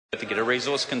to get a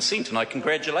resource consent, and I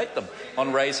congratulate them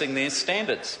on raising their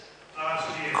standards.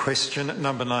 Question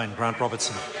number 9, Grant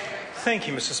Robertson. Thank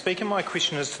you, Mr Speaker. My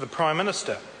question is to the Prime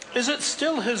Minister. Is it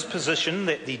still his position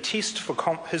that the test for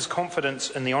his confidence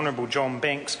in the Honourable John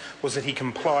Banks was that he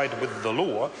complied with the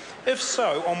law? If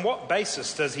so, on what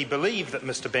basis does he believe that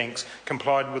Mr Banks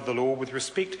complied with the law with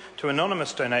respect to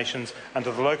anonymous donations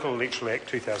under the Local Electoral Act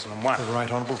 2001? The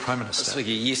Right Honourable Prime Minister. Mr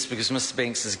Speaker, yes, because Mr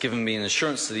Banks has given me an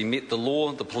assurance that he met the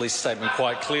law. The police statement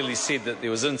quite clearly said that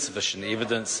there was insufficient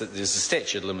evidence, that there's a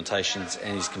statute of limitations,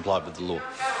 and he's complied with the law.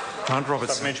 Grant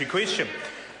Robertson. Supplementary question.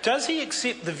 Does he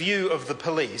accept the view of the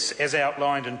police, as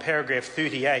outlined in paragraph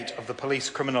 38 of the Police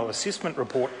Criminal Assessment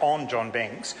Report on John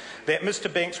Banks, that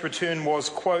Mr Banks' return was,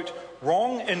 quote,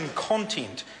 wrong in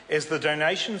content, as the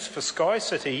donations for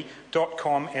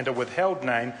SkyCity.com and a withheld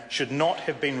name should not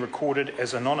have been recorded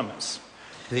as anonymous?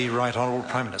 The Right Honourable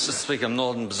Prime Minister. Mr Speaker, I'm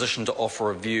not in a position to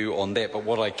offer a view on that, but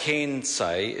what I can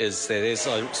say is that, as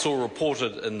I saw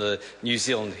reported in the New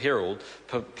Zealand Herald,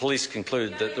 police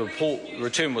concluded that the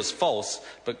return was false,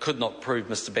 but could not prove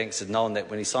Mr Banks had known that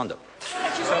when he signed it.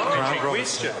 Supplementary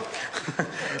question.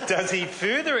 Does he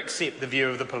further accept the view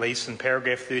of the police in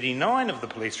paragraph 39 of the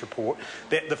police report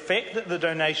that the fact that the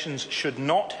donations should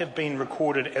not have been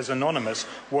recorded as anonymous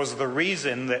was the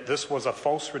reason that this was a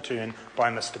false return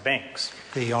by Mr Banks?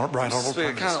 The Right Honourable Prime Minister.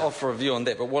 I can't offer a view on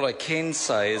that, but what I can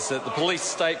say is that the police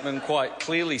statement quite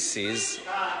clearly says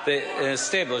that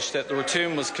established that the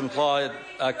return was compiled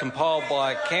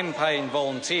by a campaign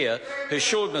volunteer who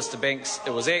assured Mr Banks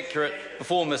it was accurate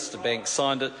before Mr Banks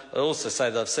signed it. I also say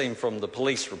that I've seen from the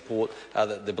police report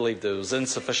that they believe there was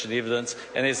insufficient evidence,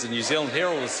 and as the New Zealand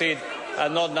Herald has said,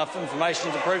 not enough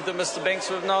information to prove that Mr Banks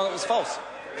would have known it was false.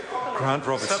 Grant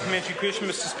Robertson. Supplementary question,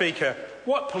 Mr Speaker.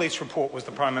 What police report was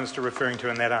the Prime Minister referring to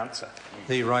in that answer?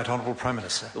 The Right Honourable Prime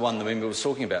Minister. The one the member was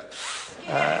talking about.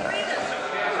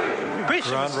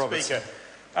 Question, Grant Mr Robertson.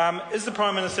 Speaker. Is the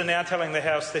Prime Minister now telling the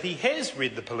House that he has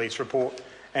read the police report?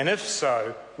 And if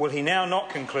so, will he now not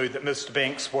conclude that Mr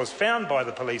Banks was found by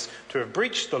the police to have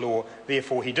breached the law,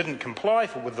 therefore he didn't comply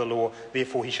with the law,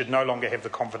 therefore he should no longer have the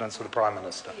confidence of the Prime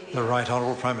Minister? The Right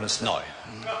Honourable Prime Minister. No.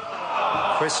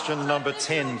 Question number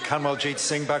 10, Kanwaljit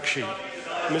Singh Bakshi.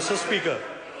 Mr Speaker,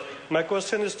 my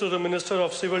question is to the Minister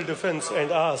of Civil Defence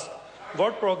and asks,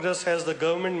 what progress has the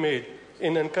government made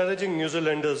in encouraging New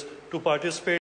Zealanders to participate